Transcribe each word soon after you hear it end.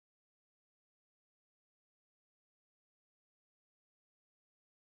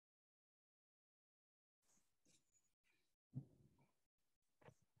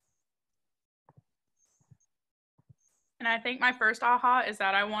And I think my first aha is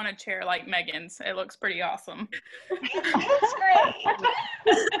that I want a chair like Megan's. It looks pretty awesome. That's great.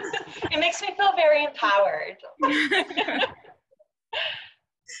 It makes me feel very empowered.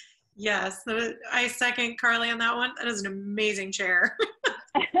 Yes, I second Carly on that one. That is an amazing chair.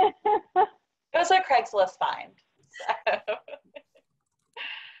 It was a Craigslist find.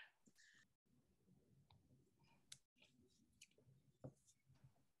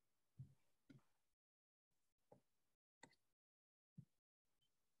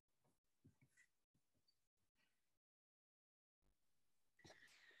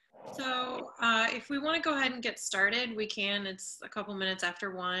 So. So if we want to go ahead and get started, we can. It's a couple minutes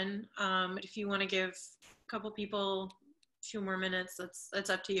after 1. If you want to give a couple people a few more minutes, that's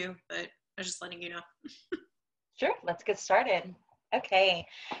up to you, but I was just letting you know. Sure, let's get started. Okay,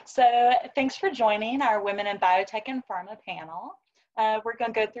 so thanks for joining our Women in Biotech and Pharma panel. We're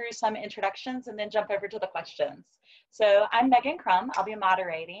going to go through some introductions and then jump over to the questions. So I'm Megan Crum. I'll be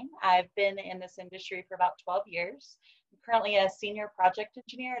moderating. I've been in this industry for about 12 years. I'm currently a senior project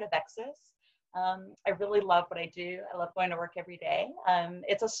engineer at AveXis. I really love what I do. I love going to work every day.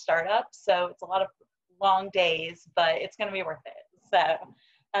 It's a startup, so it's a lot of long days, but it's going to be worth it. So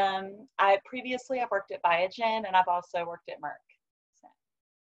I've worked at Biogen, and I've also worked at Merck. So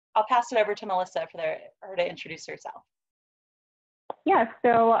I'll pass it over to Melissa for her to introduce herself. Yes,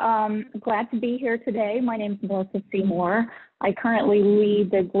 so glad to be here today. My name is Melissa Seymour. I currently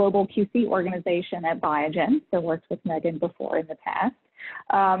lead the global QC organization at Biogen, so worked with Megan before in the past.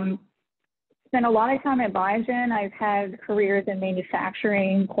 Spent a lot of time at Biogen. I've had careers in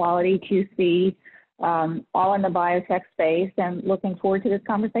manufacturing, quality, QC, all in the biotech space, and looking forward to this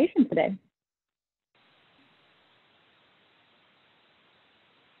conversation today.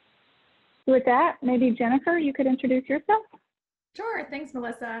 With that, maybe Jennifer, you could introduce yourself. Sure, thanks,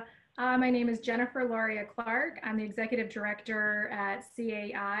 Melissa. My name is Jennifer Lauria Clark. I'm the executive director at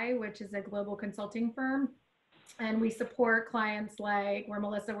CAI, which is a global consulting firm. And we support clients like where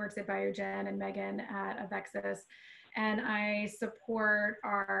Melissa works at Biogen and Megan at AveXis. And I support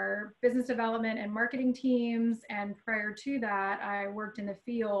our business development and marketing teams. And prior to that, I worked in the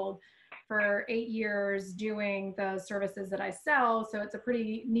field for 8 years doing the services that I sell. So it's a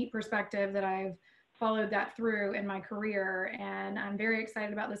pretty neat perspective that I've followed that through in my career, and I'm very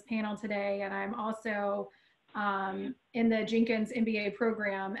excited about this panel today. And I'm also in the Jenkins MBA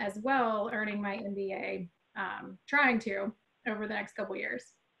program as well, earning my MBA, trying to over the next couple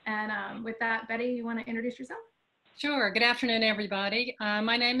years. And with that, Betty, you want to introduce yourself? Sure. Good afternoon, everybody.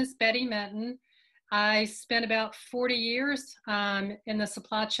 My name is Betty Minton. I spent about 40 years in the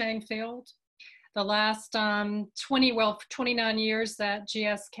supply chain field. The last 29 years at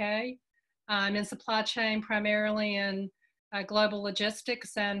GSK. I'm in supply chain, primarily in global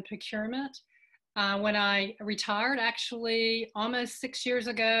logistics and procurement. When I retired, actually almost 6 years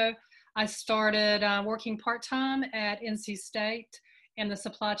ago, I started working part-time at NC State in the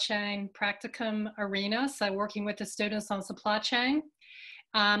supply chain practicum arena, so working with the students on supply chain.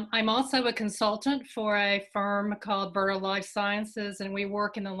 I'm also a consultant for a firm called Berta Life Sciences, and we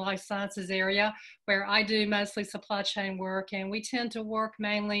work in the life sciences area where I do mostly supply chain work, and we tend to work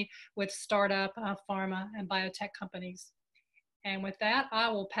mainly with startup pharma and biotech companies. And with that, I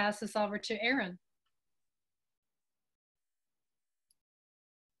will pass this over to Erin.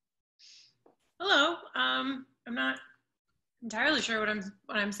 Hello. I'm not entirely sure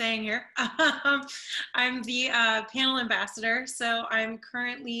what I'm saying here. I'm the panel ambassador. So I'm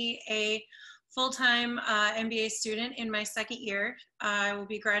currently a full-time MBA student in my 2nd year. I will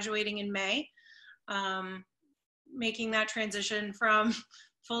be graduating in May, making that transition from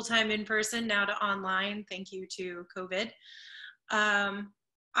full-time in person now to online, thank you to COVID.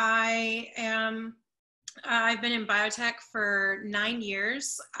 I've been in biotech for 9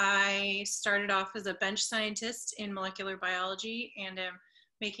 years. I started off as a bench scientist in molecular biology and am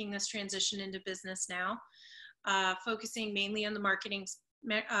making this transition into business now, focusing mainly on the marketing,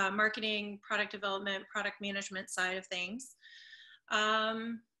 product development, product management side of things.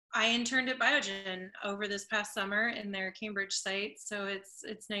 I interned at Biogen over this past summer in their Cambridge site, so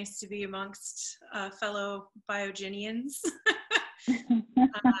it's nice to be amongst fellow Biogenians. And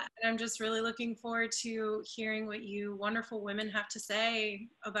I'm just really looking forward to hearing what you wonderful women have to say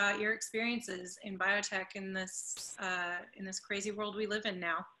about your experiences in biotech in this crazy world we live in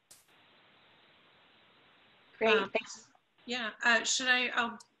now. Great, thanks. Yeah,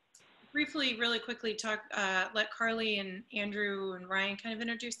 I'll briefly, really quickly let Carly and Andrew and Ryan kind of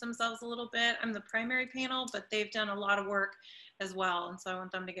introduce themselves a little bit. I'm the primary panel, but they've done a lot of work as well, and so I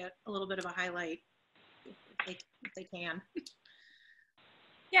want them to get a little bit of a highlight if they can.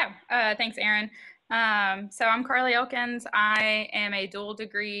 Yeah, thanks, Erin. So I'm Carly Elkins. I am a dual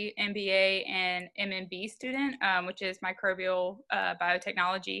degree MBA and MMB student, which is microbial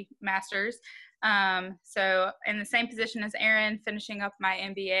biotechnology master's. So in the same position as Erin, finishing up my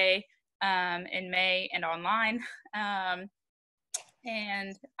MBA in May and online.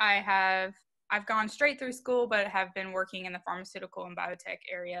 And I've gone straight through school, but have been working in the pharmaceutical and biotech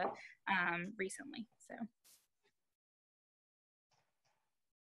area recently. So.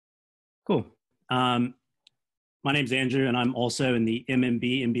 Cool. My name's Andrew, and I'm also in the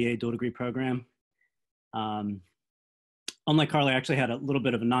MMB MBA dual degree program. Unlike Carly, I actually had a little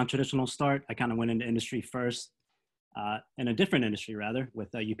bit of a non-traditional start. I kind of went into industry first, in a different industry rather,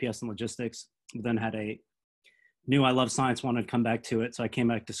 with UPS and logistics. Then knew I love science, wanted to come back to it, so I came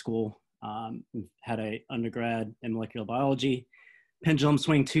back to school. Had a undergrad in molecular biology. Pendulum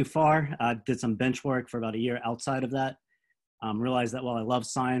swing too far. Did some bench work for about a year outside of that. Realized that while I love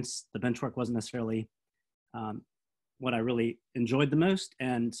science, the bench work wasn't necessarily what I really enjoyed the most.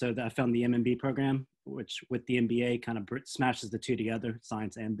 And so I found the MMB program, which with the MBA kind of smashes the two together,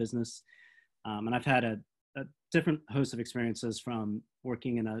 science and business. And I've had a different host of experiences, from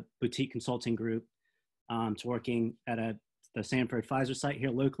working in a boutique consulting group to working at the Sanford Pfizer site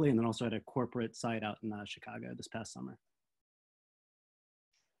here locally, and then also at a corporate site out in Chicago this past summer.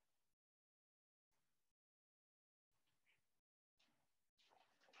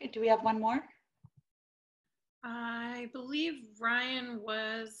 Do we have one more? I believe Ryan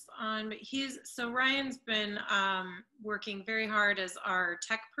was on, but Ryan's been working very hard as our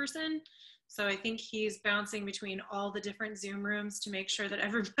tech person. So I think he's bouncing between all the different Zoom rooms to make sure that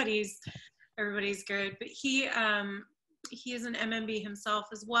everybody's good. But he is an MMB himself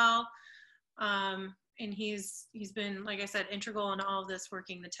as well. And he's been, like I said, integral in all of this,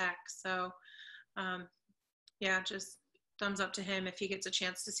 working the tech. So yeah, just thumbs up to him if he gets a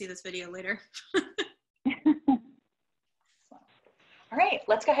chance to see this video later. All right,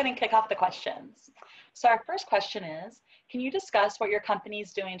 let's go ahead and kick off the questions. So our first question is, can you discuss what your company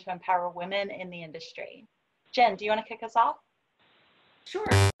is doing to empower women in the industry? Jen, do you want to kick us off? Sure.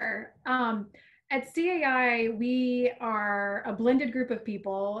 At CAI, we are a blended group of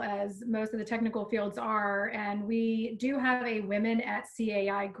people, as most of the technical fields are, and we do have a Women at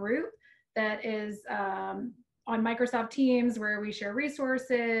CAI group that is on Microsoft Teams, where we share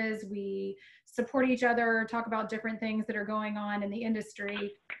resources, we support each other, talk about different things that are going on in the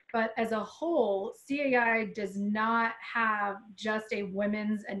industry. But as a whole, CAI does not have just a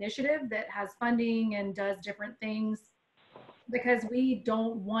women's initiative that has funding and does different things, because we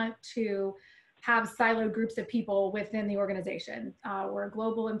don't want to have siloed groups of people within the organization. We're a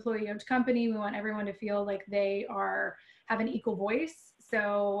global employee-owned company. We want everyone to feel like they have an equal voice.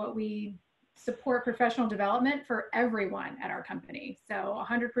 So we support professional development for everyone at our company. So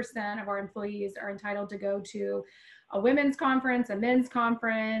 100% of our employees are entitled to go to a women's conference, a men's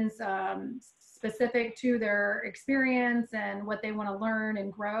conference, specific to their experience and what they want to learn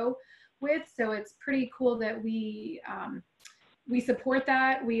and grow with. So it's pretty cool that we support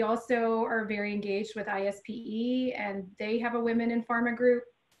that. We also are very engaged with ISPE, and they have a Women in Pharma group,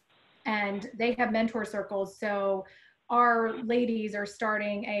 and they have mentor circles. So our ladies are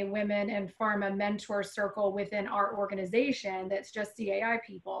starting a Women in Pharma mentor circle within our organization that's just CAI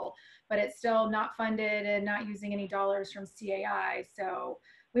people, but it's still not funded and not using any dollars from CAI. So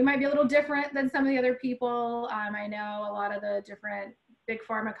we might be a little different than some of the other people. I know a lot of the different big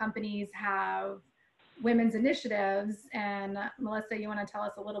pharma companies have women's initiatives. And Melissa, you want to tell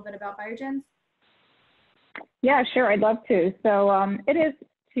us a little bit about Biogen? Yeah, sure, I'd love to. So it is,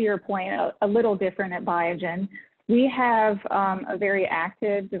 to your point, a little different at Biogen. We have a very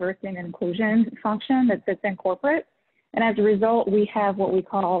active diversity and inclusion function that sits in corporate. And as a result, we have what we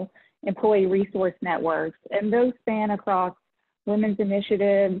call employee resource networks. And those span across women's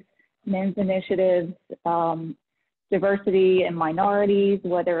initiatives, men's initiatives, diversity and minorities,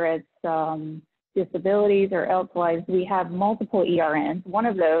 whether it's disabilities or elsewise. We have multiple ERNs. One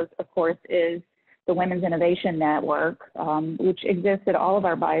of those, of course, is the Women's Innovation Network, which exists at all of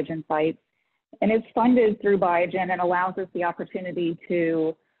our Biogen sites. And it's funded through Biogen and allows us the opportunity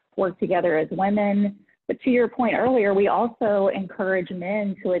to work together as women. But to your point earlier, we also encourage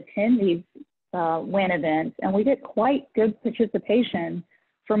men to attend these WIN events, and we get quite good participation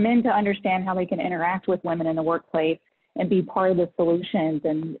for men to understand how they can interact with women in the workplace and be part of the solutions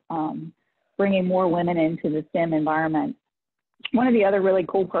and bringing more women into the STEM environment. One of the other really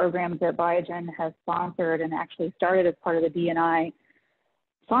cool programs that Biogen has sponsored and actually started as part of the D&I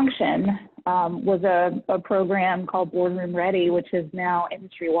function was a program called Boardroom Ready, which is now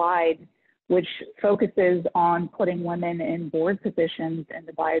industry-wide, which focuses on putting women in board positions in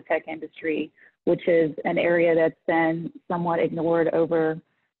the biotech industry, which is an area that's been somewhat ignored over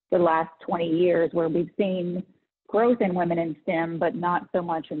the last 20 years, where we've seen growth in women in STEM, but not so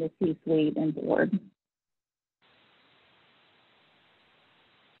much in the C-suite and board.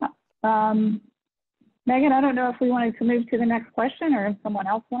 Megan, I don't know if we wanted to move to the next question or if someone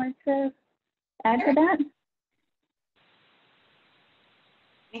else wanted to add to that.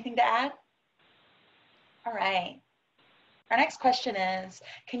 Anything to add? All right. Our next question is,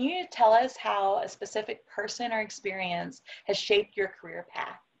 can you tell us how a specific person or experience has shaped your career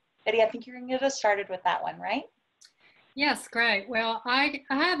path? Betty, I think you're going to get us started with that one, right? Yes, great. Well, I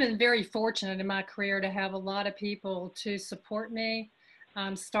have been very fortunate in my career to have a lot of people to support me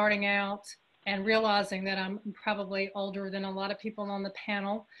starting out and realizing that I'm probably older than a lot of people on the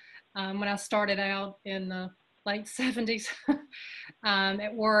panel. When I started out in the late 70s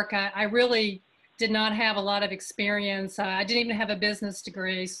at work, I really did not have a lot of experience. I didn't even have a business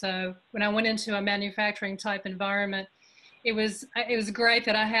degree. So when I went into a manufacturing type environment, it was great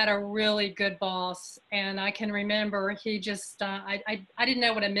that I had a really good boss. And I can remember he just, I didn't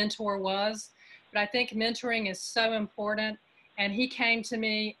know what a mentor was, but I think mentoring is so important. And he came to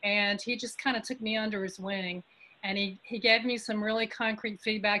me and he just kind of took me under his wing. And he gave me some really concrete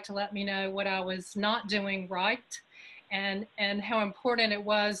feedback to let me know what I was not doing right and how important it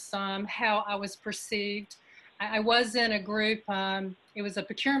was, how I was perceived. I was in a group, it was a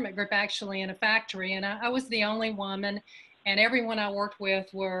procurement group actually in a factory, and I was the only woman, and everyone I worked with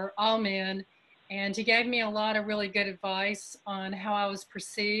were all men. And he gave me a lot of really good advice on how I was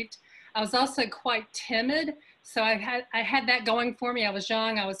perceived. I was also quite timid. So I had that going for me. I was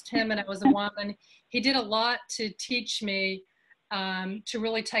young, I was timid, I was a woman. He did a lot to teach me to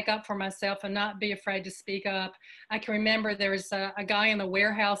really take up for myself and not be afraid to speak up. I can remember there was a guy in the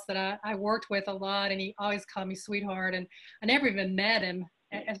warehouse that I worked with a lot, and he always called me sweetheart, and I never even met him.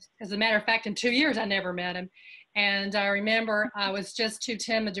 As a matter of fact, in 2 years, I never met him. And I remember I was just too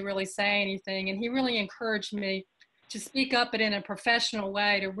timid to really say anything, and he really encouraged me to speak up, but in a professional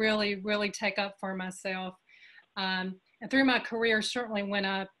way, to really, really take up for myself. And through my career, certainly when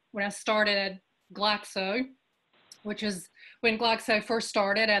I started at Glaxo, which is when Glaxo first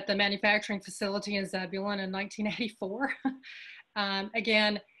started at the manufacturing facility in Zebulon in 1984.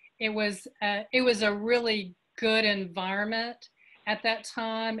 Again, it was a really good environment at that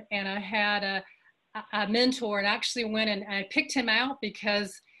time, and I had a mentor, and actually went and I picked him out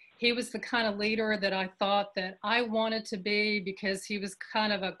because he was the kind of leader that I thought that I wanted to be, because he was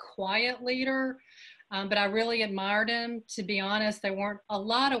kind of a quiet leader. But I really admired him. To be honest, there weren't a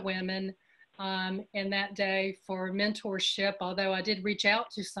lot of women in that day for mentorship, although I did reach out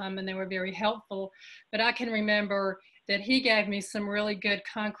to some and they were very helpful. But I can remember that he gave me some really good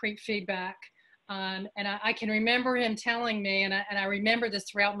concrete feedback. And I can remember him telling me, and I remember this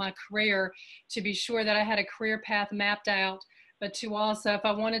throughout my career, to be sure that I had a career path mapped out, but to also, if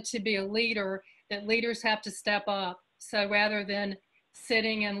I wanted to be a leader, that leaders have to step up. So rather than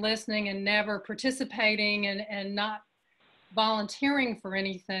sitting and listening and never participating and not volunteering for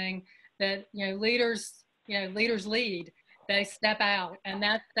anything, that leaders lead. They step out, and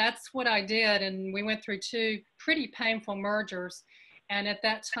that's what I did. And we went through 2 pretty painful mergers. And at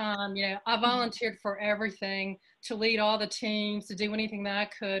that time, I volunteered for everything, to lead all the teams, to do anything that I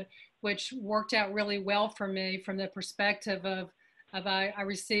could, which worked out really well for me from the perspective of I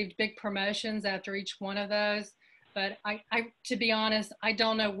received big promotions after each one of those. But to be honest, I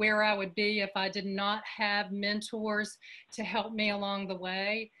don't know where I would be if I did not have mentors to help me along the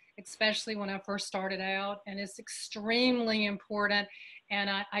way, especially when I first started out. And it's extremely important. And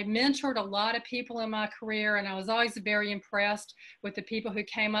I mentored a lot of people in my career, and I was always very impressed with the people who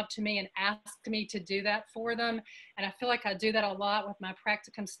came up to me and asked me to do that for them. And I feel like I do that a lot with my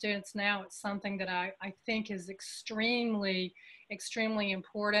practicum students now. It's something that I think is extremely, extremely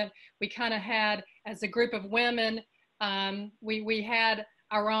important. We kind of had, as a group of women, we had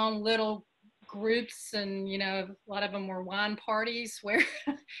our own little groups, and a lot of them were wine parties where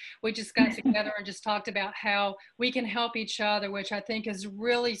we just got together and just talked about how we can help each other, which I think is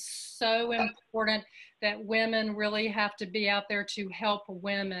really so important, that women really have to be out there to help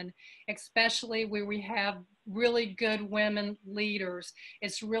women, especially where we have really good women leaders.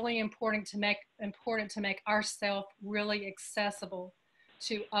 It's really important to make ourselves really accessible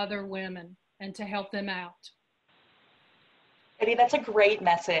to other women and to help them out. Eddie, that's a great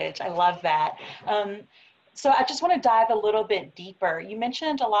message. I love that. So I just want to dive a little bit deeper. You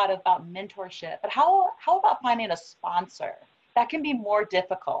mentioned a lot about mentorship, but how about finding a sponsor? That can be more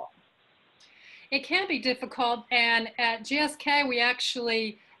difficult. It can be difficult. And at GSK, we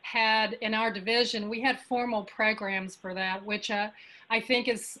actually had, in our division, we had formal programs for that, which I I think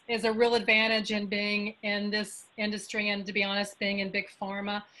is a real advantage in being in this industry, and to be honest, being in big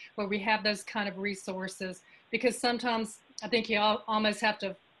pharma, where we have those kind of resources, because sometimes I think you almost have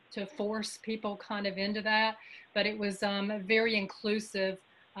to force people kind of into that, but it was a very inclusive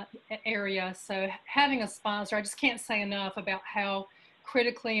area. So having a sponsor, I just can't say enough about how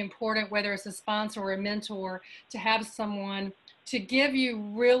critically important, whether it's a sponsor or a mentor, to have someone to give you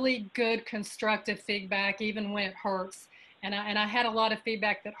really good constructive feedback, even when it hurts. And I had a lot of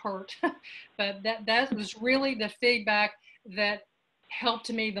feedback that hurt, but that was really the feedback that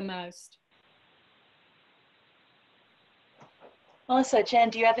helped me the most. Melissa, Jen,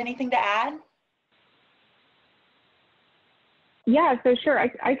 do you have anything to add? Yeah, so sure,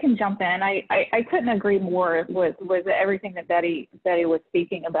 I can jump in. I couldn't agree more with everything that Betty was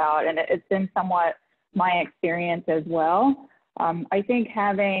speaking about, and it's been somewhat my experience as well. I think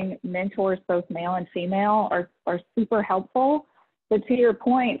having mentors, both male and female, are super helpful. But to your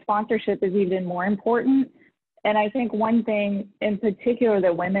point, sponsorship is even more important. And I think one thing in particular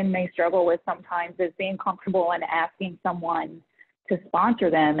that women may struggle with sometimes is being comfortable in asking someone to sponsor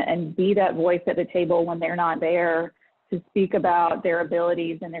them and be that voice at the table when they're not there, to speak about their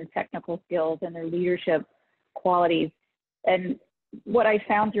abilities and their technical skills and their leadership qualities. And what I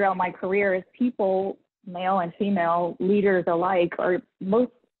found throughout my career is people, male and female leaders alike, are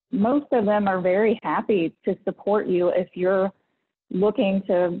most of them are very happy to support you if you're looking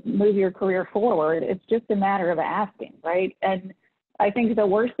to move your career forward. It's just a matter of asking, right? And I think the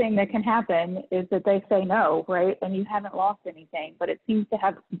worst thing that can happen is that they say no, right? And you haven't lost anything, but it seems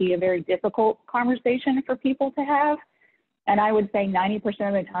to be a very difficult conversation for people to have. And I would say 90%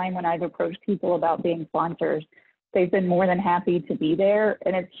 of the time when I've approached people about being sponsors, they've been more than happy to be there.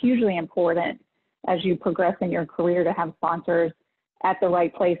 And it's hugely important as you progress in your career to have sponsors at the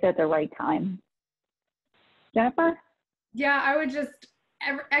right place at the right time. Jennifer? Yeah, I would just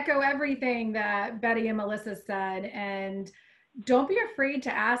echo everything that Betty and Melissa said. And don't be afraid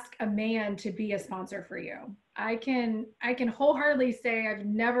to ask a man to be a sponsor for you. I can wholeheartedly say I've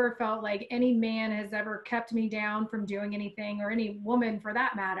never felt like any man has ever kept me down from doing anything, or any woman for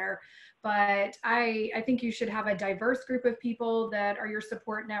that matter. But I think you should have a diverse group of people that are your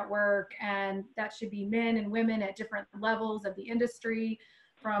support network, and that should be men and women at different levels of the industry,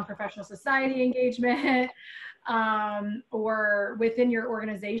 from professional society engagement or within your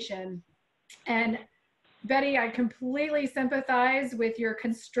organization. And Betty, I completely sympathize with your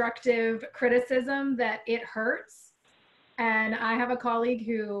constructive criticism that it hurts. And I have a colleague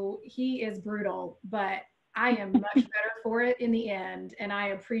who, he is brutal, but I am much better for it in the end. And I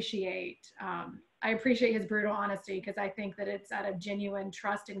appreciate his brutal honesty, because I think that it's out of genuine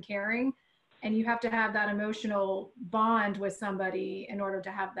trust and caring. And you have to have that emotional bond with somebody in order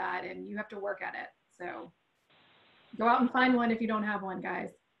to have that, and you have to work at it. So go out and find one if you don't have one, guys.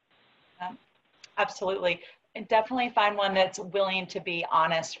 Absolutely. And definitely find one that's willing to be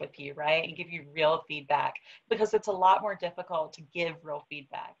honest with you, right? And give you real feedback, because it's a lot more difficult to give real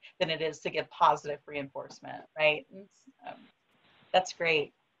feedback than it is to give positive reinforcement, right? That's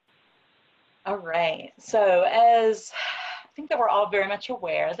great. All right. So as I think that we're all very much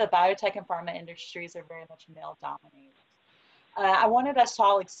aware, the biotech and pharma industries are very much male dominated. I wanted us to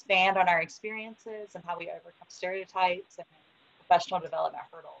all expand on our experiences and how we overcome stereotypes and professional development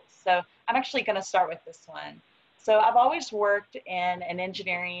hurdles. So I'm actually going to start with this one. So I've always worked in an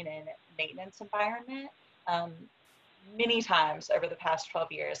engineering and maintenance environment. Many times over the past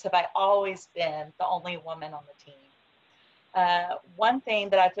 12 years have I always been the only woman on the team. One thing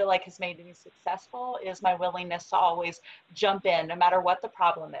that I feel like has made me successful is my willingness to always jump in no matter what the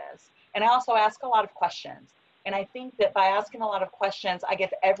problem is. And I also ask a lot of questions. And I think that by asking a lot of questions, I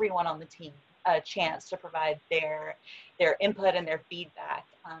give everyone on the team a chance to provide their input and their feedback,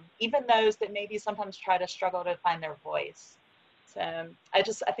 even those that maybe sometimes try to struggle to find their voice. So I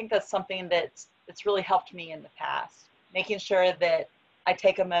think that's something that's really helped me in the past, making sure that I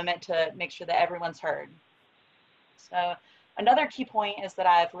take a moment to make sure that everyone's heard. So another key point is that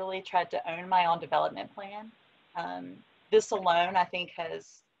I've really tried to own my own development plan. This alone, I think,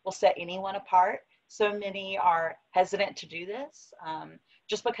 will set anyone apart. So many are hesitant to do this.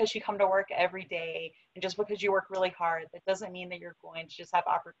 Just because you come to work every day and just because you work really hard, that doesn't mean that you're going to just have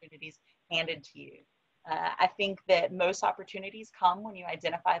opportunities handed to you. I think that most opportunities come when you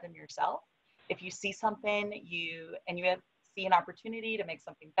identify them yourself. If you see something, see an opportunity to make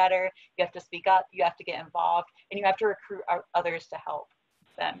something better, you have to speak up, you have to get involved, and you have to recruit others to help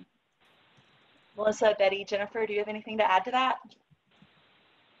them. Melissa, Betty, Jennifer, do you have anything to add to that?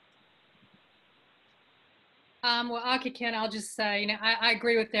 Well, Ken, I'll just say, I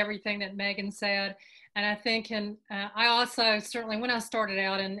agree with everything that Megan said. And I think, I also certainly, when I started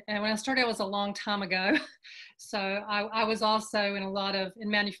out, and when I started out was a long time ago, so I was also in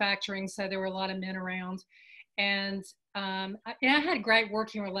manufacturing, so there were a lot of men around. And I had great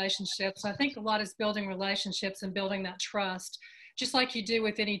working relationships. I think a lot is building relationships and building that trust, just like you do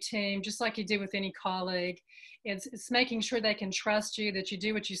with any team, just like you do with any colleague. It's making sure they can trust you, that you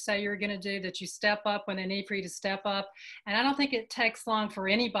do what you say you're going to do, that you step up when they need for you to step up. And I don't think it takes long for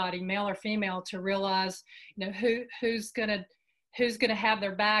anybody, male or female, to realize, who's going to have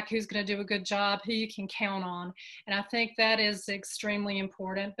their back, who's going to do a good job, who you can count on. And I think that is extremely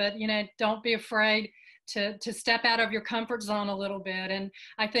important. But, don't be afraid to step out of your comfort zone a little bit. And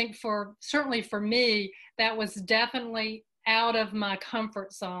I think certainly for me, that was definitely out of my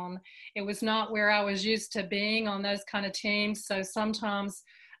comfort zone. It was not where I was used to being on those kind of teams. So sometimes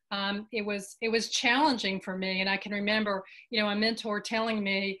it was challenging for me. And I can remember, a mentor telling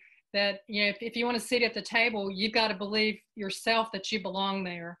me that, if you want to sit at the table, you've got to believe yourself that you belong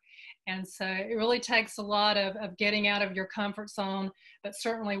there. And so it really takes a lot of getting out of your comfort zone, but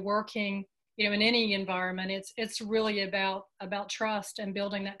certainly working, in any environment. It's really about trust and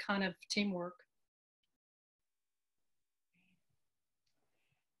building that kind of teamwork.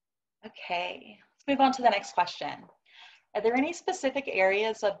 Okay, let's move on to the next question. Are there any specific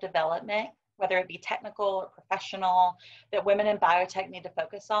areas of development, whether it be technical or professional, that women in biotech need to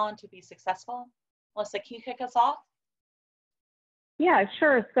focus on to be successful? Melissa, can you kick us off? Yeah,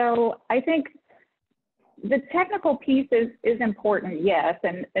 sure. So I think the technical piece is important, yes.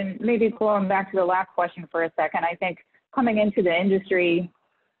 And maybe going back to the last question for a second, I think coming into the industry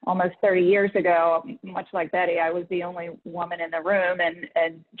almost 30 years ago, much like Betty, I was the only woman in the room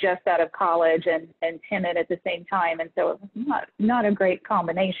and just out of college and timid at the same time. And so it was not a great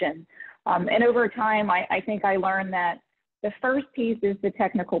combination. And over time, I think I learned that the first piece is the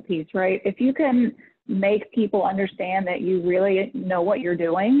technical piece, right? If you can make people understand that you really know what you're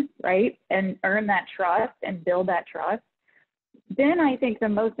doing, right? And earn that trust and build that trust, then I think the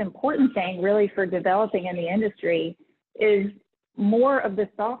most important thing really for developing in the industry is more of the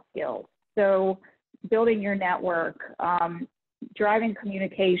soft skills. So building your network, driving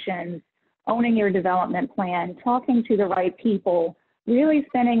communications, owning your development plan, talking to the right people, really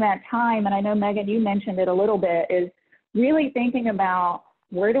spending that time. And I know, Megan, you mentioned it a little bit, is really thinking about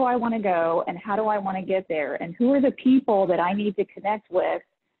where do I want to go and how do I want to get there? And who are the people that I need to connect with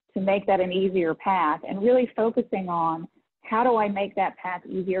to make that an easier path? And really focusing on how do I make that path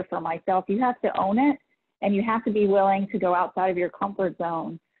easier for myself? You have to own it. And you have to be willing to go outside of your comfort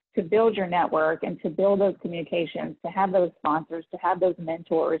zone to build your network and to build those communications, to have those sponsors, to have those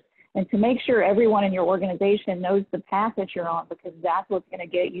mentors, and to make sure everyone in your organization knows the path that you're on, because that's what's going to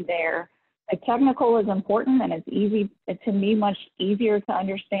get you there. The technical is important, and it's easy, to me, much easier to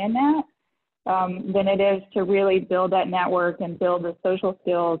understand that than it is to really build that network and build the social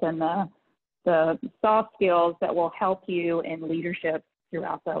skills and the soft skills that will help you in leadership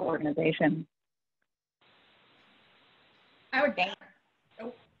throughout the organization. I would.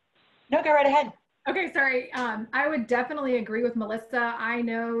 Oh. No, go right ahead. Okay, sorry. I would definitely agree with Melissa. I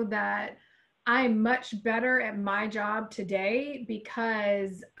know that I'm much better at my job today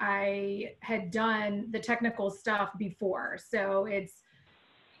because I had done the technical stuff before. So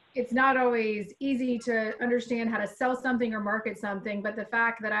it's not always easy to understand how to sell something or market something, but the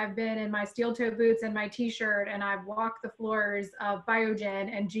fact that I've been in my steel toe boots and my t-shirt and I've walked the floors of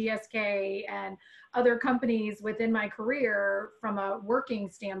Biogen and GSK and other companies within my career from a working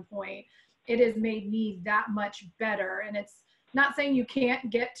standpoint, it has made me that much better. And it's not saying you can't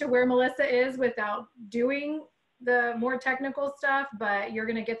get to where Melissa is without doing the more technical stuff, but you're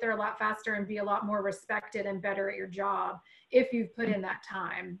going to get there a lot faster and be a lot more respected and better at your job if you've put in that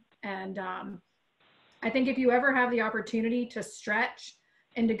time. And I think if you ever have the opportunity to stretch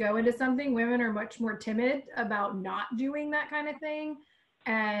and to go into something, women are much more timid about not doing that kind of thing.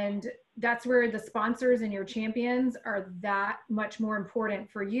 And that's where the sponsors and your champions are that much more important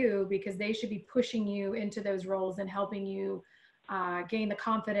for you, because they should be pushing you into those roles and helping you gain the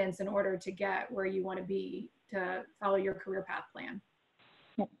confidence in order to get where you want to be to follow your career path plan.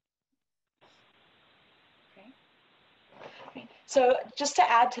 So just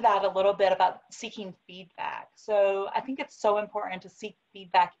to add to that a little bit about seeking feedback. So I think it's so important to seek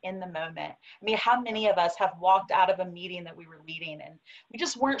feedback in the moment. I mean, how many of us have walked out of a meeting that we were leading and we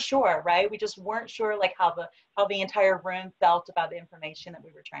just weren't sure, right? We just weren't sure like how the entire room felt about the information that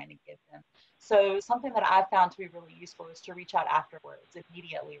we were trying to give them. So something that I've found to be really useful is to reach out afterwards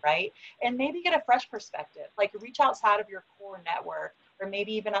immediately, right? And maybe get a fresh perspective, like reach outside of your core network or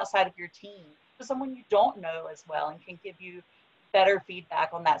maybe even outside of your team to someone you don't know as well and can give you better feedback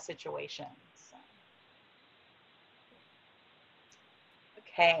on that situation. So.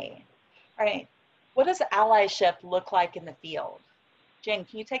 Okay. All right. What does allyship look like in the field? Jen,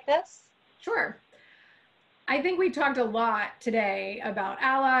 can you take this? Sure. I think we talked a lot today about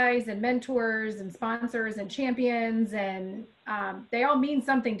allies and mentors and sponsors and champions, and they all mean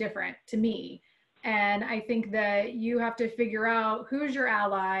something different to me. And I think that you have to figure out who's your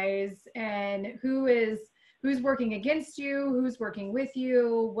allies and who's working against you, who's working with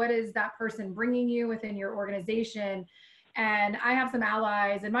you, what is that person bringing you within your organization. And I have some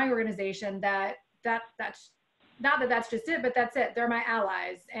allies in my organization that's not that that's just it, but that's it. They're my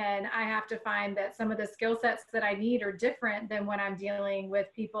allies. And I have to find that some of the skill sets that I need are different than when I'm dealing with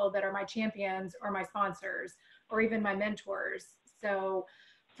people that are my champions or my sponsors or even my mentors. So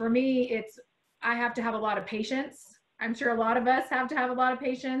for me, I have to have a lot of patience. I'm sure a lot of us have to have a lot of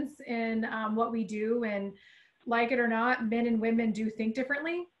patience in what we do. And like it or not, men and women do think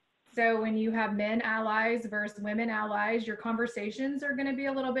differently. So when you have men allies versus women allies, your conversations are going to be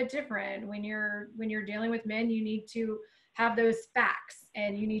a little bit different. When you're dealing with men, you need to have those facts,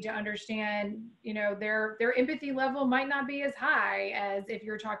 and you need to understand, their empathy level might not be as high as if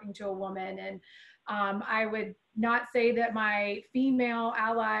you're talking to a woman. And I would not say that my female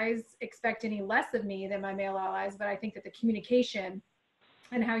allies expect any less of me than my male allies, but I think that the communication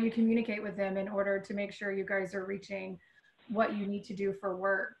and how you communicate with them in order to make sure you guys are reaching what you need to do for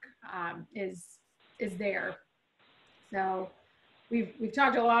work is there. So we've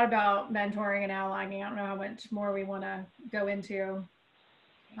talked a lot about mentoring and allying. I don't know how much more we want to go into.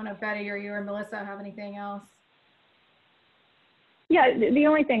 I don't know if Betty or you or Melissa have anything else. Yeah, the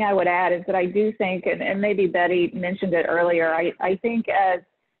only thing I would add is that I do think, and maybe Betty mentioned it earlier, I think as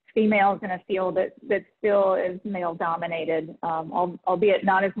females in a field that still is male dominated, albeit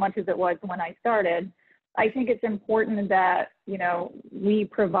not as much as it was when I started, I think it's important that, we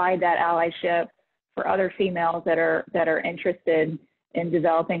provide that allyship for other females that are interested in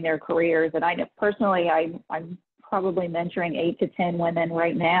developing their careers. And I know personally, I'm probably mentoring 8 to 10 women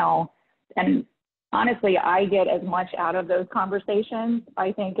right now. And honestly, I get as much out of those conversations,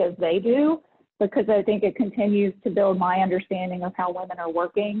 I think, as they do, because I think it continues to build my understanding of how women are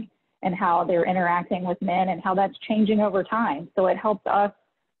working and how they're interacting with men and how that's changing over time. So it helps us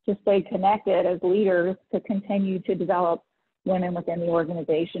to stay connected as leaders to continue to develop women within the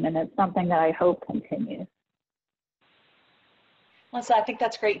organization. And it's something that I hope continues. Melissa, I think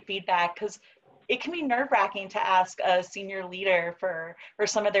that's great feedback, because it can be nerve-wracking to ask a senior leader for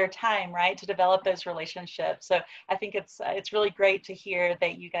some of their time, right, to develop those relationships. So I think it's really great to hear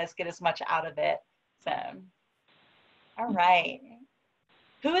that you guys get as much out of it. So, all right.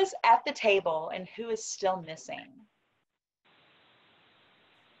 Who is at the table and who is still missing?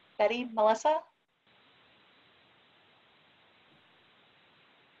 Betty, Melissa?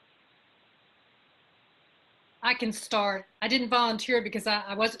 I can start. I didn't volunteer because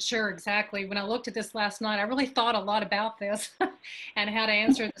I wasn't sure exactly. When I looked at this last night, I really thought a lot about this and how to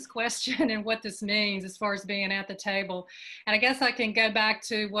answer this question and what this means as far as being at the table. And I guess I can go back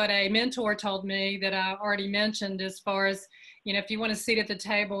to what a mentor told me that I already mentioned, as far as, if you want a seat at the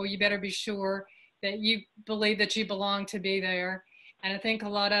table, you better be sure that you believe that you belong to be there. And I think a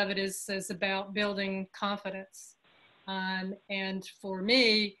lot of it is about building confidence. And for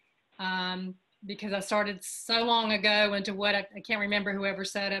me, because I started so long ago into what I can't remember whoever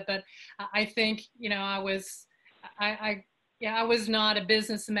said it, but I think, I was not a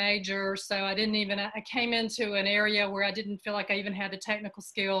business major, so I came into an area where I didn't feel like I even had the technical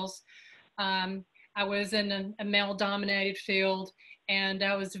skills. I was in a male-dominated field, and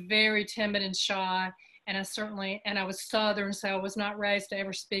I was very timid and shy, and I was Southern, so I was not raised to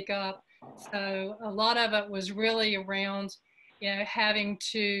ever speak up. So a lot of it was really around, having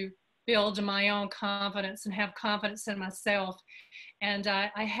to build my own confidence and have confidence in myself. And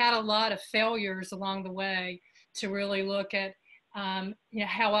I had a lot of failures along the way to really look at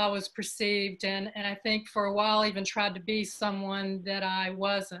how I was perceived. And I think for a while even tried to be someone that I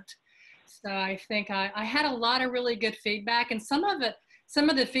wasn't. So I think I had a lot of really good feedback. And some of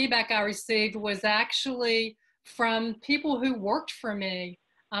the feedback I received was actually from people who worked for me,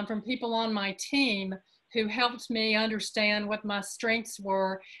 from people on my team, who helped me understand what my strengths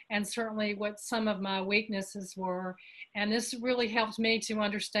were and certainly what some of my weaknesses were. And this really helped me to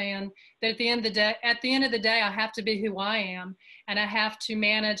understand that at the end of the day, I have to be who I am, and I have to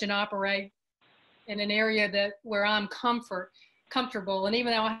manage and operate in an area where I'm comfortable. And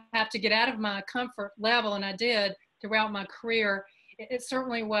even though I have to get out of my comfort level, and I did throughout my career, it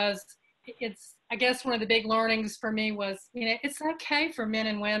certainly was, I guess one of the big learnings for me was, it's okay for men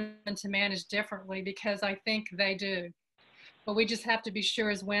and women to manage differently, because I think they do. But we just have to be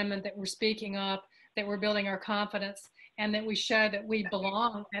sure as women that we're speaking up, that we're building our confidence, and that we show that we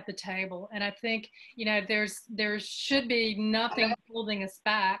belong at the table. And I think, you know, there should be nothing holding us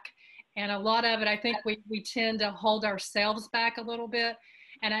back. And a lot of it, I think we tend to hold ourselves back a little bit.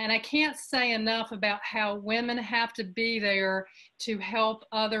 And I can't say enough about how women have to be there to help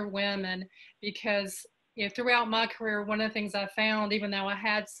other women, because you know, throughout my career, one of the things I found, even though I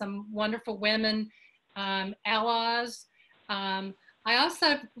had some wonderful women allies, I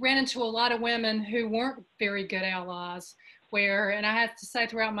also ran into a lot of women who weren't very good allies, and I have to say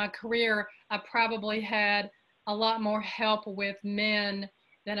throughout my career, I probably had a lot more help with men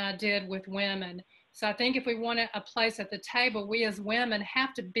than I did with women. So I think if we want a place at the table, we as women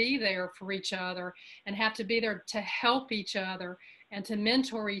have to be there for each other and have to be there to help each other and to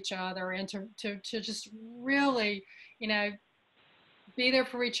mentor each other and to just really, you know, be there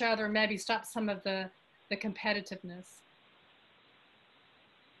for each other and maybe stop some of the competitiveness.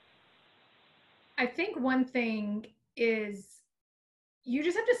 I think one thing is you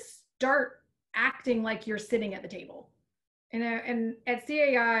just have to start acting like you're sitting at the table. And at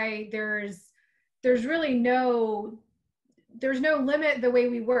CAI, there's really no limit the way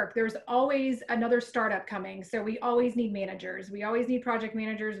we work. There's always another startup coming. So we always need managers. We always need project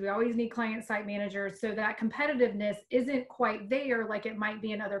managers. We always need client site managers. So that competitiveness isn't quite there like it might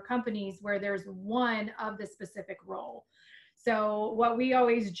be in other companies where there's one of the specific role. So what we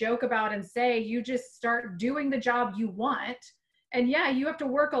always joke about and say, you just start doing the job you want. And yeah, you have to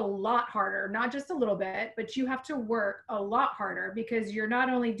work a lot harder, not just a little bit, but you have to work a lot harder because you're not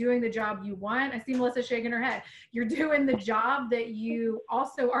only doing the job you want. I see Melissa shaking her head. You're doing the job that you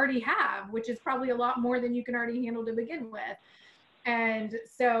also already have, which is probably a lot more than you can already handle to begin with. And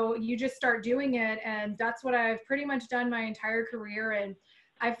so you just start doing it. And that's what I've pretty much done my entire career. And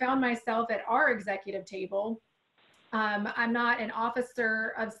I found myself at our executive table. I'm not an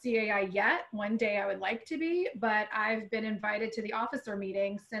officer of CAI yet. One day I would like to be, but I've been invited to the officer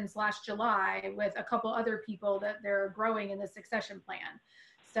meeting since last July with a couple other people that they're growing in the succession plan.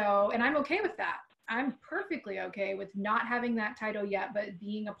 So, and I'm okay with that. I'm perfectly okay with not having that title yet, but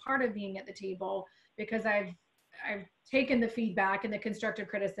being a part of being at the table because I've taken the feedback and the constructive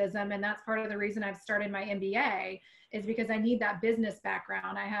criticism. And that's part of the reason I've started my MBA is because I need that business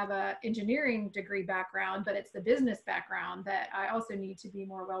background. I have an engineering degree background, but it's the business background that I also need to be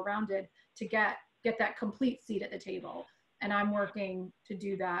more well-rounded to get that complete seat at the table. And I'm working to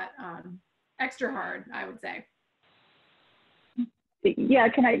do that extra hard, I would say. Yeah,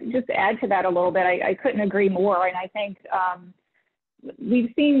 can I just add to that a little bit? I couldn't agree more. And I think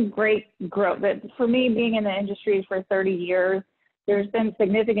we've seen great growth. But for me, being in the industry for 30 years, there's been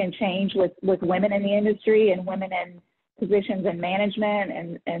significant change with women in the industry and women in positions in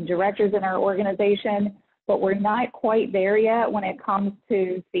management and directors in our organization, but we're not quite there yet when it comes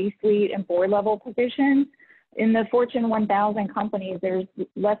to C-suite and board level positions. In the Fortune 1000 companies, there's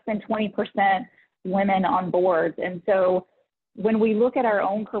less than 20% women on boards. And so when we look at our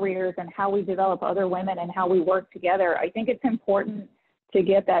own careers and how we develop other women and how we work together, I think it's important to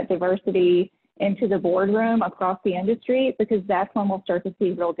get that diversity into the boardroom across the industry, because that's when we'll start to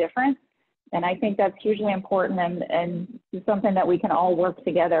see real difference. And I think that's hugely important and something that we can all work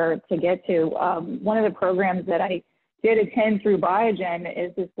together to get to. One of the programs that I did attend through Biogen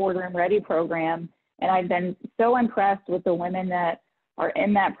is this Boardroom Ready program. And I've been so impressed with the women that are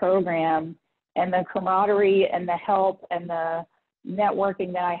in that program and the camaraderie and the help and the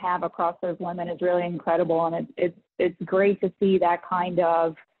networking that I have across those women is really incredible. And it's great to see that kind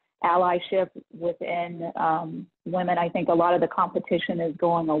of allyship within women. I think a lot of the competition is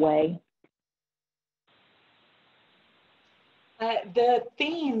going away. The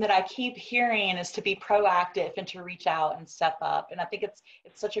theme that I keep hearing is to be proactive and to reach out and step up. And I think it's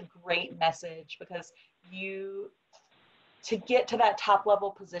such a great message, because to get to that top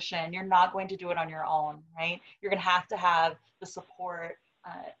level position, you're not going to do it on your own, right? You're going to have the support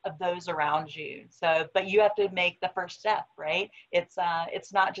of those around you. So, but you have to make the first step, right? It's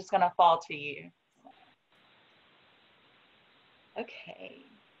not just going to fall to you. Okay.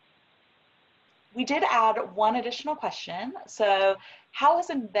 We did add one additional question. So, how has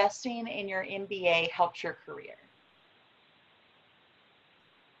investing in your MBA helped your career?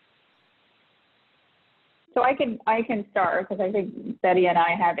 So I can start, because I think Betty and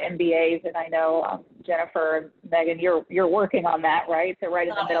I have MBAs, and I know Jennifer and Megan, you're working on that, right? So right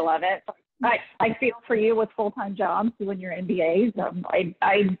in the middle of it. I feel for you with full-time jobs doing your MBAs.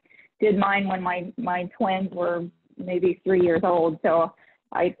 I did mine when my twins were maybe 3 years old, so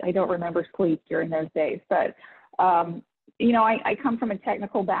I don't remember sleep during those days. But you know, I come from a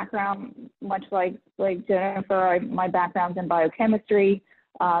technical background, much like Jennifer. My background's in biochemistry.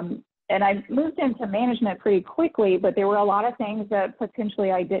 and I moved into management pretty quickly, but there were a lot of things that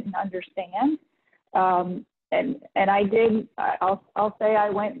potentially I didn't understand. And I'll say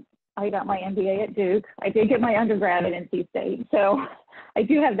I got my MBA at Duke. I did get my undergrad at NC State. So I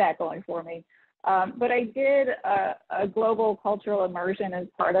do have that going for me. But I did a global cultural immersion as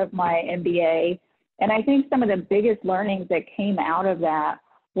part of my MBA. And I think some of the biggest learnings that came out of that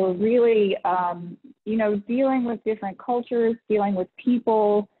were really, dealing with different cultures, dealing with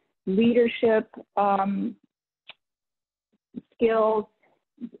people, leadership skills.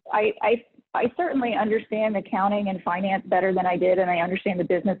 I certainly understand accounting and finance better than I did, and I understand the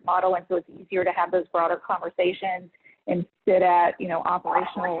business model, and so it's easier to have those broader conversations and sit at,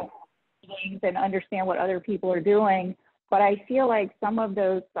 operational meetings and understand what other people are doing. But I feel like some of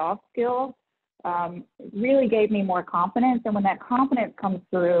those soft skills really gave me more confidence, and when that confidence comes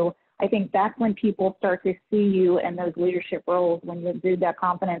through, I think that's when people start to see you in those leadership roles, when you exude that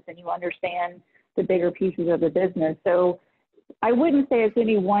confidence and you understand the bigger pieces of the business. So I wouldn't say it's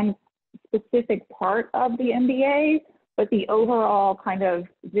any one specific part of the MBA, but the overall kind of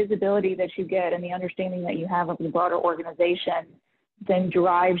visibility that you get and the understanding that you have of the broader organization then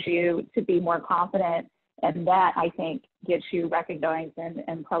drives you to be more confident. And that, I think, gets you recognized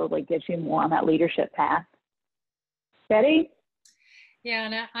and probably gets you more on that leadership path. Betty? Yeah,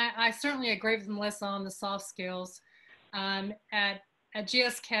 and I certainly agree with Melissa on the soft skills. At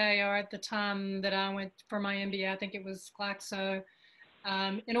GSK, or at the time that I went for my MBA, I think it was Glaxo,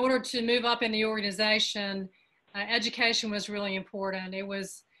 in order to move up in the organization, education was really important. It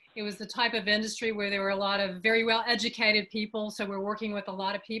was the type of industry where there were a lot of very well-educated people, so we're working with a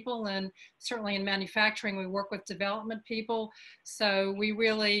lot of people, and certainly in manufacturing, we work with development people. So we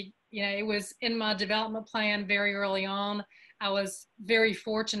really, it was in my development plan very early on. I was very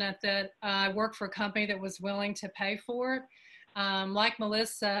fortunate that I worked for a company that was willing to pay for it. Like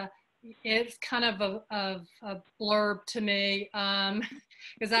Melissa, it's kind of a blurb to me,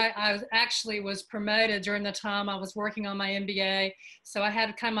 because I was promoted during the time I was working on my MBA. So I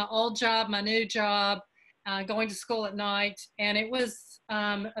had kind of my old job, my new job, going to school at night, and it was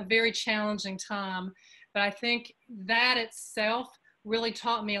a very challenging time. But I think that itself really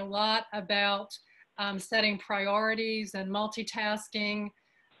taught me a lot about setting priorities and multitasking.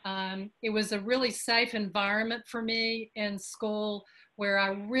 It was a really safe environment for me in school, where I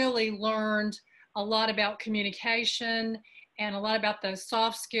really learned a lot about communication and a lot about those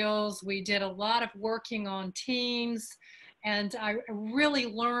soft skills. We did a lot of working on teams, and I really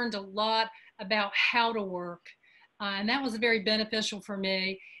learned a lot about how to work. And that was very beneficial for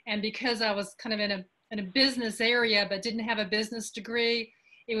me. And because I was kind of in a business area but didn't have a business degree,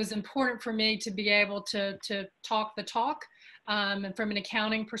 it was important for me to be able to talk the talk, and from an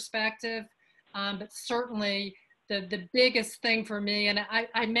accounting perspective. But certainly the biggest thing for me, and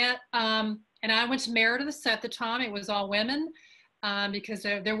I met, and I went to Meredith at the time. It was all women, because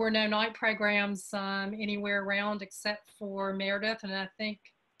there were no night programs anywhere around except for Meredith and I think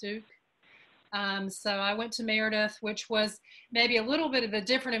Duke. So I went to Meredith, which was maybe a little bit of a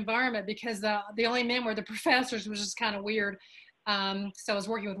different environment because the only men were the professors, which is kind of weird. So I was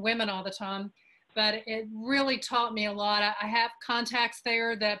working with women all the time, but it really taught me a lot. I have contacts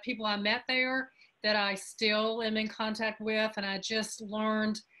there, that people I met there that I still am in contact with, and I just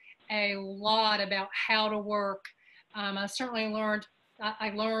learned a lot about how to work. I certainly learned,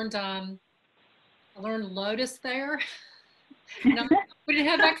 I learned Lotus there. No, we didn't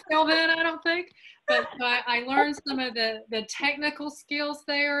have Excel then, I don't think, but I learned some of the technical skills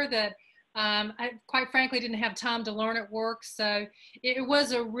there that I quite frankly didn't have time to learn at work. So it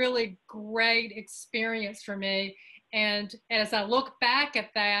was a really great experience for me. And as I look back at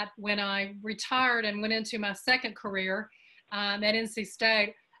that, when I retired and went into my second career at NC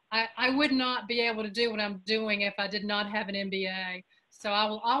State, I would not be able to do what I'm doing if I did not have an MBA. So I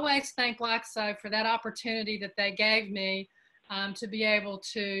will always thank Glaxo for that opportunity that they gave me to be able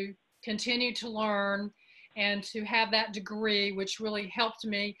to continue to learn and to have that degree, which really helped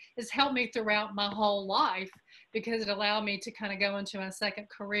me, has helped me throughout my whole life, because it allowed me to kind of go into my second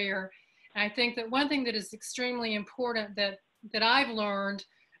career. And I think that one thing that is extremely important that I've learned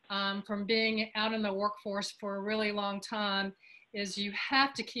from being out in the workforce for a really long time is you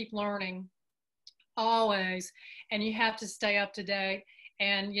have to keep learning always, and you have to stay up to date.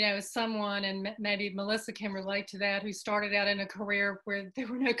 And, as someone, and maybe Melissa can relate to that, who started out in a career where there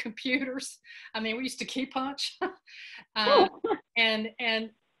were no computers. I mean, we used to key punch. And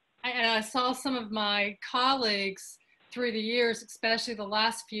I saw some of my colleagues through the years, especially the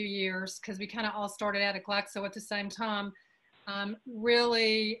last few years, because we kind of all started out at Glaxo at the same time,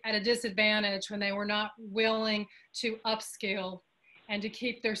 really at a disadvantage when they were not willing to upskill. and to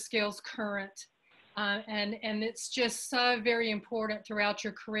keep their skills current. And it's just so very important throughout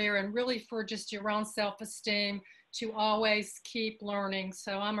your career, and really for just your own self-esteem, to always keep learning.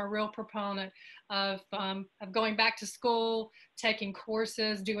 So I'm a real proponent of going back to school, taking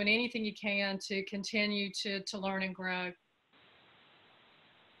courses, doing anything you can to continue to learn and grow.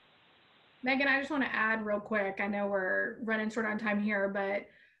 Megan, I just want to add real quick. I know we're running short on time here, but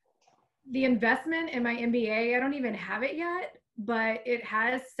the investment in my MBA, I don't even have it yet, but it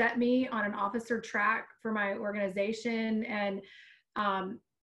has set me on an officer track for my organization. And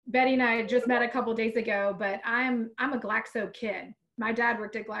Betty and I just met a couple days ago, but I'm a Glaxo kid. My dad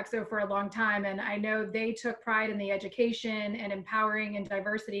worked at Glaxo for a long time, and I know they took pride in the education and empowering and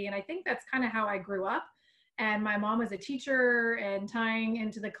diversity. And I think that's kind of how I grew up. And my mom was a teacher, and tying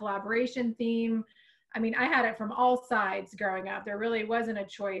into the collaboration theme, I mean, I had it from all sides growing up. There really wasn't a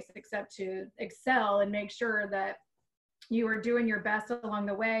choice except to excel and make sure that you were doing your best along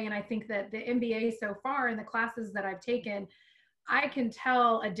the way. And I think that the MBA so far in the classes that I've taken, I can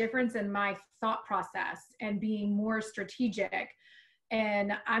tell a difference in my thought process and being more strategic.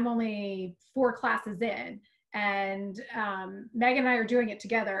 And I'm only 4 classes in. And Megan and I are doing it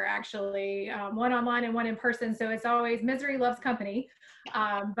together, actually, one online and one in person. So it's always misery loves company,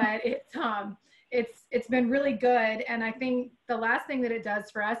 but it's been really good. And I think the last thing that it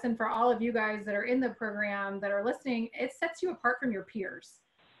does for us, and for all of you guys that are in the program that are listening, it sets you apart from your peers.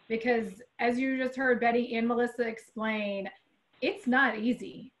 Because as you just heard Betty and Melissa explain, it's not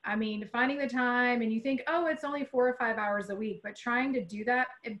easy. I mean, finding the time, and you think, oh, it's only 4 or 5 hours a week, but trying to do that,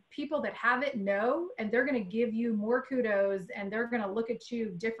 and people that have it know, and they're going to give you more kudos, and they're going to look at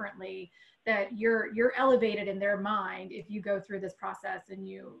you differently, that you're elevated in their mind if you go through this process and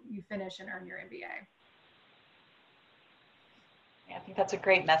you finish and earn your MBA. Yeah, I think that's a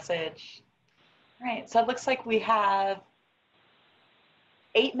great message. All right, so it looks like we have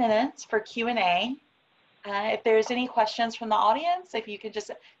 8 minutes for Q&A. If there's any questions from the audience, if you could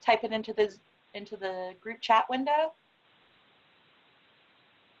just type it into the group chat window.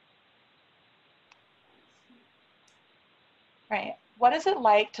 Right. What is it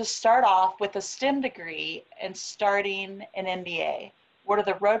like to start off with a STEM degree and starting an MBA? What are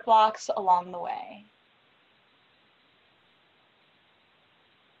the roadblocks along the way?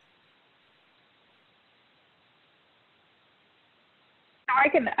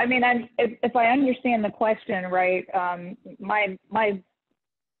 If I understand the question right, my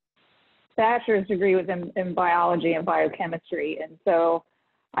bachelor's degree was in biology and biochemistry. And so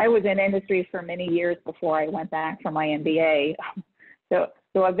I was in industry for many years before I went back for my MBA.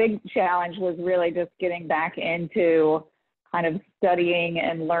 So a big challenge was really just getting back into kind of studying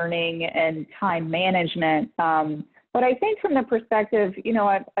and learning and time management. But I think from the perspective,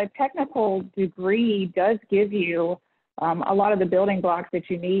 a technical degree does give you a lot of the building blocks that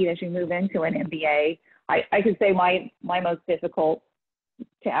you need as you move into an MBA. I could say my most difficult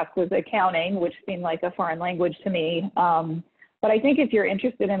task was accounting, which seemed like a foreign language to me. But I think if you're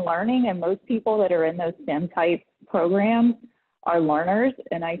interested in learning, and most people that are in those STEM type programs are learners,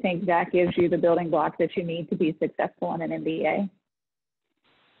 and I think that gives you the building blocks that you need to be successful in an MBA.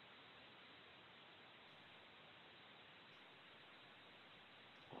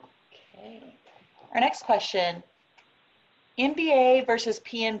 Okay. Our next question. MBA versus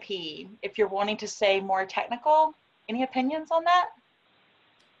PNP, if you're wanting to say more technical, any opinions on that?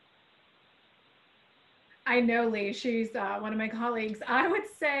 I know Lee, she's one of my colleagues. I would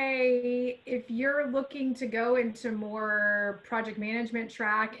say if you're looking to go into more project management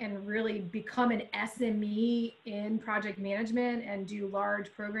track and really become an SME in project management and do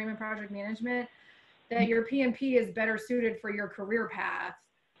large program and project management, that your PNP is better suited for your career path.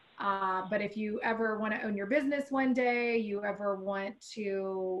 But if you ever want to own your business one day, you ever want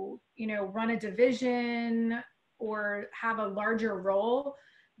to, run a division or have a larger role,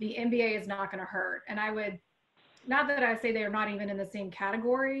 the MBA is not going to hurt. And I would, not that I say they are not even in the same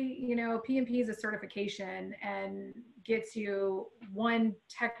category, PMP is a certification and gets you one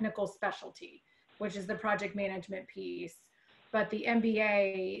technical specialty, which is the project management piece. But the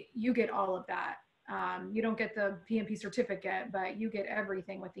MBA, you get all of that. You don't get the PMP certificate, but you get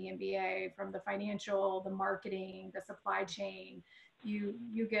everything with the MBA, from the financial, the marketing, the supply chain.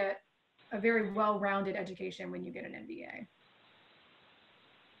 You get a very well-rounded education when you get an MBA.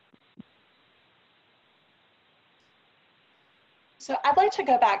 So I'd like to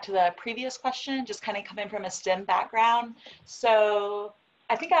go back to the previous question, just kind of coming from a STEM background. So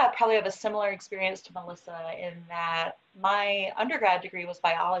I think I probably have a similar experience to Melissa in that my undergrad degree was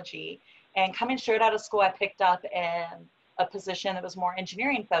biology, and coming straight out of school, I picked up a position that was more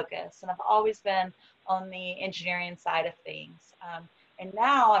engineering focused, and I've always been on the engineering side of things. And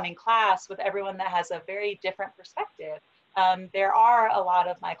now I'm in class with everyone that has a very different perspective. There are a lot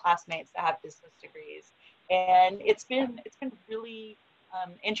of my classmates that have business degrees, and it's been really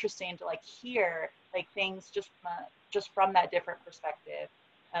interesting to like hear like things just from that different perspective,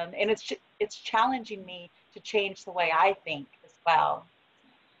 and it's challenging me to change the way I think as well.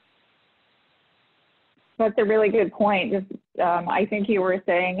 That's a really good point. Just, I think you were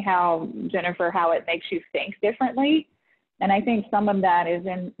saying Jennifer, how it makes you think differently. And I think some of that is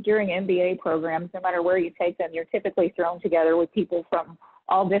during MBA programs, no matter where you take them, you're typically thrown together with people from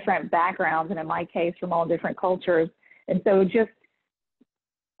all different backgrounds, and in my case, from all different cultures. And so just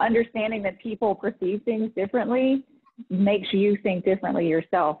understanding that people perceive things differently makes you think differently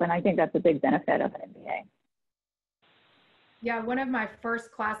yourself. And I think that's a big benefit of an MBA. Yeah, one of my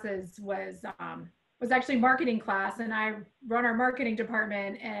first classes was actually marketing class, and I run our marketing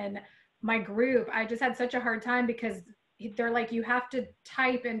department, and my group, I just had such a hard time because they're like, you have to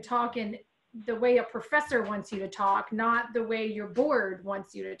type and talk in the way a professor wants you to talk, not the way your board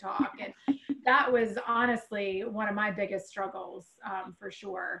wants you to talk. And that was honestly one of my biggest struggles, for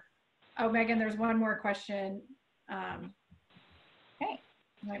sure. Oh, Megan, there's one more question. Okay.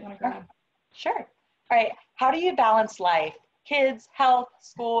 You might want to grab. Sure. All right. How do you balance life, kids, health,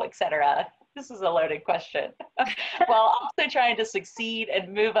 school, etc.? This is a loaded question. While also trying to succeed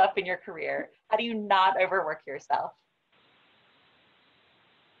and move up in your career, how do you not overwork yourself?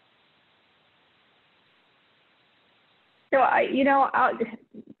 So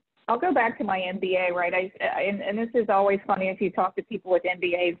I'll go back to my MBA, right? And this is always funny if you talk to people with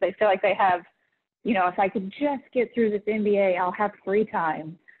MBAs, they feel like they have, if I could just get through this MBA, I'll have free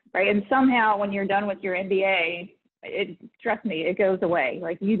time, right? And somehow when you're done with your MBA, trust me, it goes away.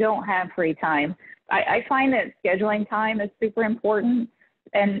 Like, you don't have free time. I find that scheduling time is super important.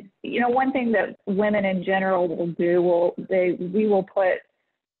 And, one thing that women in general will do, we will put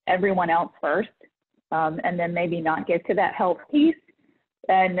everyone else first, and then maybe not get to that health piece.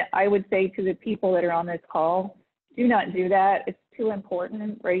 And I would say to the people that are on this call, do not do that. It's too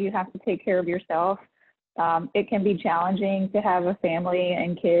important, right? You have to take care of yourself. It can be challenging to have a family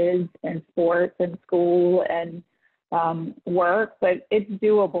and kids and sports and school and work, but it's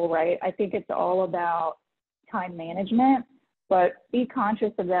doable, right? I think it's all about time management, but be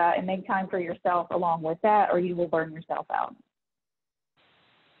conscious of that and make time for yourself along with that, or you will burn yourself out.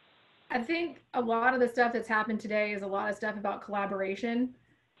 I think a lot of the stuff that's happened today is a lot of stuff about collaboration,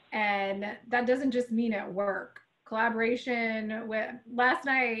 and that doesn't just mean at work. Collaboration with, last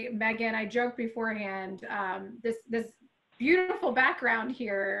night, Megan, I joked beforehand, this beautiful background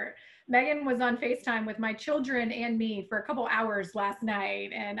here. Megan was on FaceTime with my children and me for a couple hours last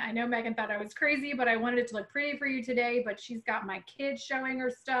night. And I know Megan thought I was crazy, but I wanted it to look pretty for you today. But she's got my kids showing her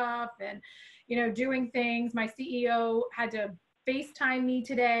stuff and, doing things. My CEO had to FaceTime me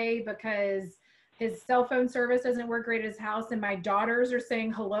today because his cell phone service doesn't work great at his house. And my daughters are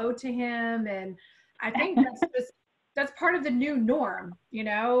saying hello to him. And I think that's part of the new norm,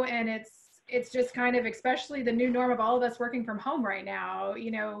 and it's just kind of, especially the new norm of all of us working from home right now.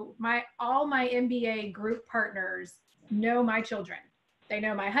 All my MBA group partners know my children. They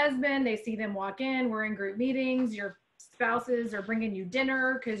know my husband. They see them walk in. We're in group meetings. Your spouses are bringing you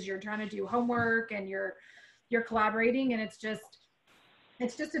dinner because you're trying to do homework and you're collaborating. And it's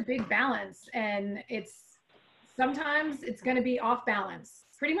just a big balance. And sometimes it's going to be off balance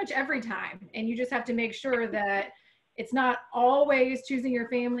pretty much every time. And you just have to make sure that it's not always choosing your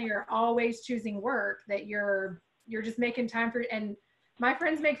family or always choosing work, that you're just making time for. And my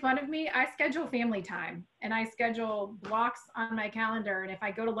friends make fun of me. I schedule family time and I schedule blocks on my calendar. And if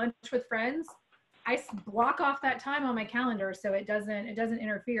I go to lunch with friends, I block off that time on my calendar so it doesn't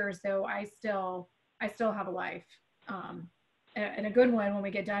interfere. So I still have a life, and a good one when we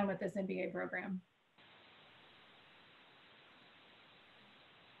get done with this MBA program.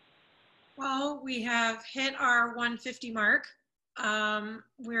 Well, we have hit our 150 mark.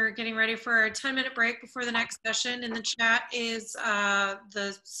 We're getting ready for a 10-minute break before the next session. In the chat is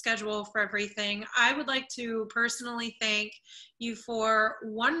the schedule for everything. I would like to personally thank you four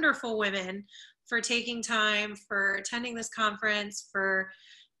wonderful women for taking time, for attending this conference, for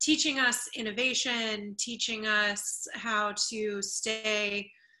teaching us innovation, teaching us how to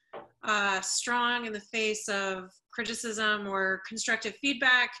stay strong in the face of criticism or constructive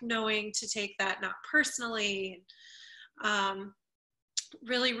feedback, knowing to take that not personally.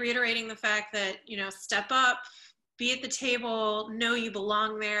 Really reiterating the fact that, step up, be at the table, know you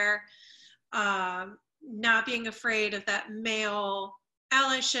belong there, not being afraid of that male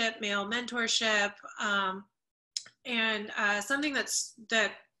allyship, male mentorship. And something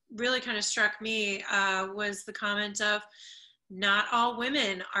that really kind of struck me was the comment of, not all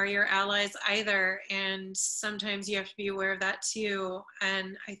women are your allies either. And sometimes you have to be aware of that too.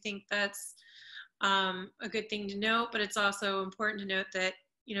 And I think that's a good thing to note, but it's also important to note that,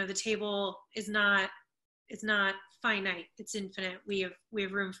 you know, the table is not finite, it's infinite. We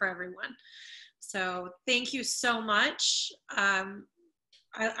have room for everyone. So thank you so much.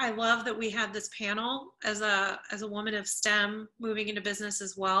 I love that we had this panel as a woman of STEM moving into business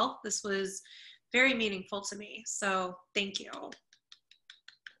as well. This was very meaningful to me. So thank you.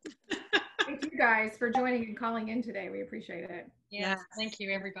 Thank you guys for joining and calling in today. We appreciate it. Yes, thank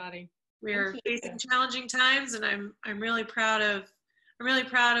you, everybody. We're facing challenging times, and I'm really proud of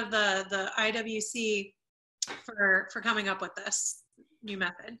the IWC for coming up with this new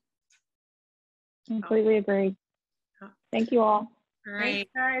method. Completely agree. Thank you all. All right.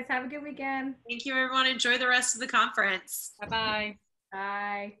 Thanks, guys. Have a good weekend. Thank you, everyone. Enjoy the rest of the conference. Bye-bye.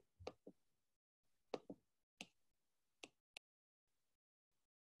 Bye.